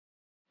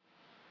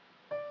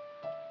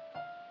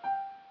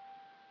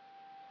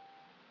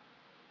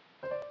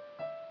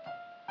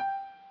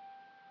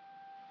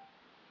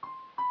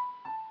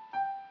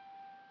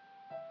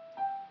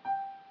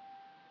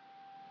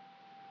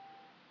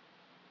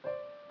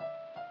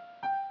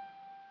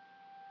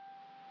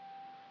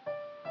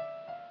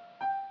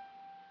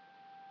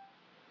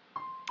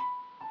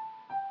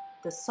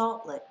The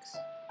Salt Licks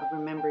of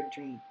Remembered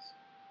Dreams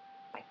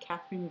by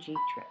Catherine G.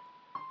 Tripp.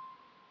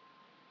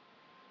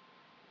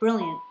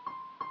 Brilliant,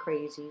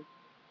 crazy,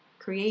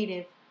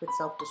 creative but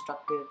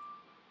self-destructive,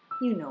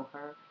 you know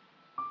her.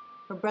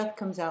 Her breath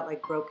comes out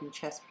like broken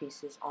chess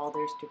pieces, all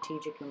their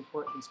strategic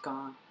importance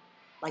gone,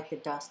 like the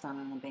dust on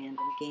an abandoned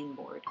game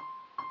board.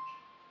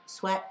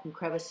 Sweat and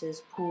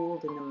crevices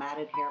pooled in the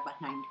matted hair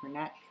behind her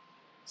neck.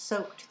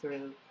 Soaked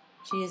through,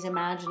 she is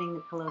imagining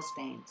the pillow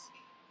stains.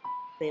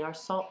 They are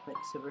salt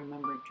licks of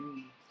remembered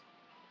dreams.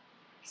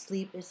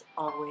 Sleep is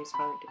always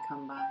hard to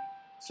come by.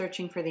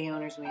 Searching for the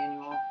owner's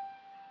manual.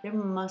 There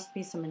must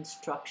be some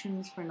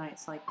instructions for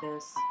nights like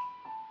this.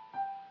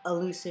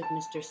 Elusive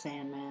Mr.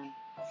 Sandman,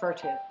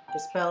 furtive,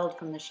 dispelled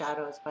from the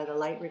shadows by the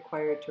light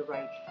required to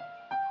write.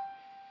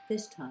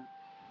 This time,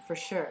 for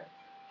sure,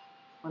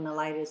 when the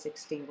light is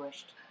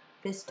extinguished,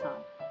 this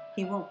time,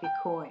 he won't be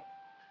coy.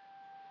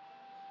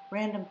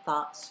 Random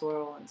thoughts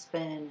swirl and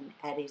spin in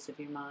the eddies of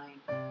your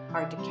mind,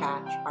 hard to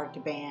catch, hard to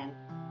ban.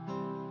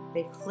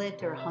 They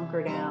flit or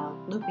hunker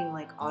down, looping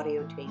like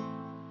audio tape,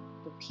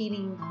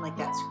 repeating like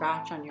that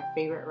scratch on your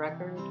favorite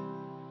record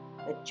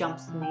that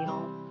jumps the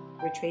needle,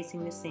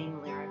 retracing the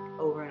same lyric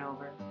over and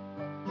over.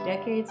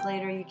 Decades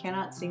later, you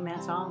cannot sing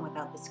that song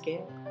without the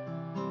skip.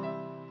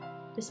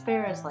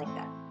 Despair is like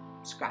that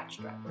scratched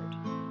record.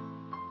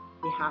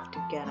 You have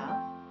to get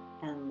up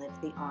and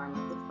lift the arm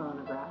of the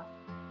phonograph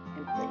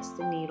and place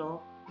the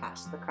needle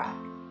past the crack.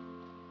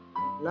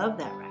 Love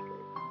that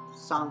record,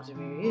 songs of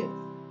your youth.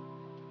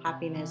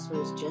 Happiness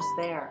was just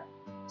there,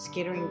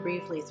 skittering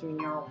briefly through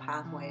neural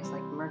pathways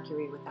like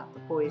mercury without the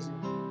poison.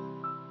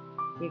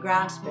 You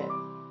grasp it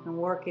and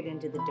work it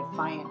into the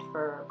defiant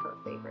fur of her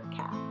favorite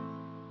cat,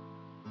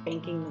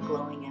 banking the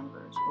glowing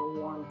embers or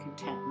warm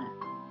contentment,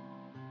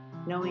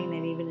 knowing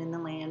that even in the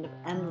land of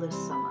endless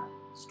summer,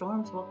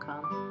 storms will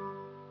come.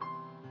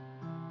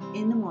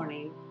 In the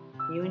morning,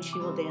 you and she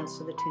will dance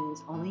to the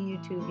tunes only you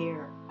two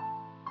hear.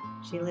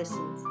 She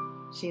listens,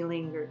 she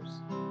lingers.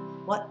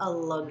 What a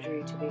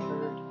luxury to be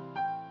heard.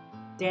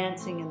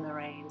 Dancing in the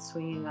rain,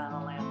 swinging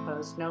on a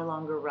lamppost, no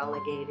longer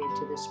relegated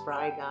to the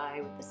spry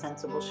guy with the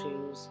sensible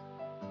shoes.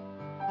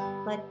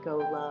 Let go,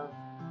 love.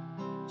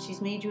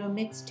 She's made you a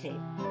mixtape,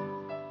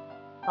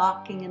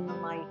 locking in the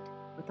light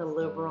with a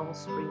liberal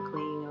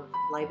sprinkling of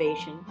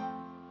libation.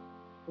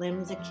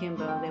 Limbs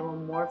akimbo, they will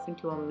morph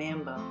into a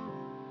mambo.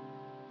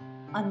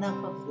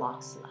 Enough of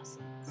lost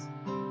lessons.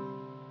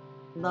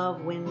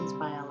 Love wins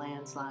by a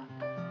landslide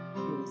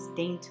in this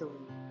daintily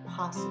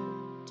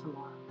possible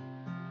tomorrow.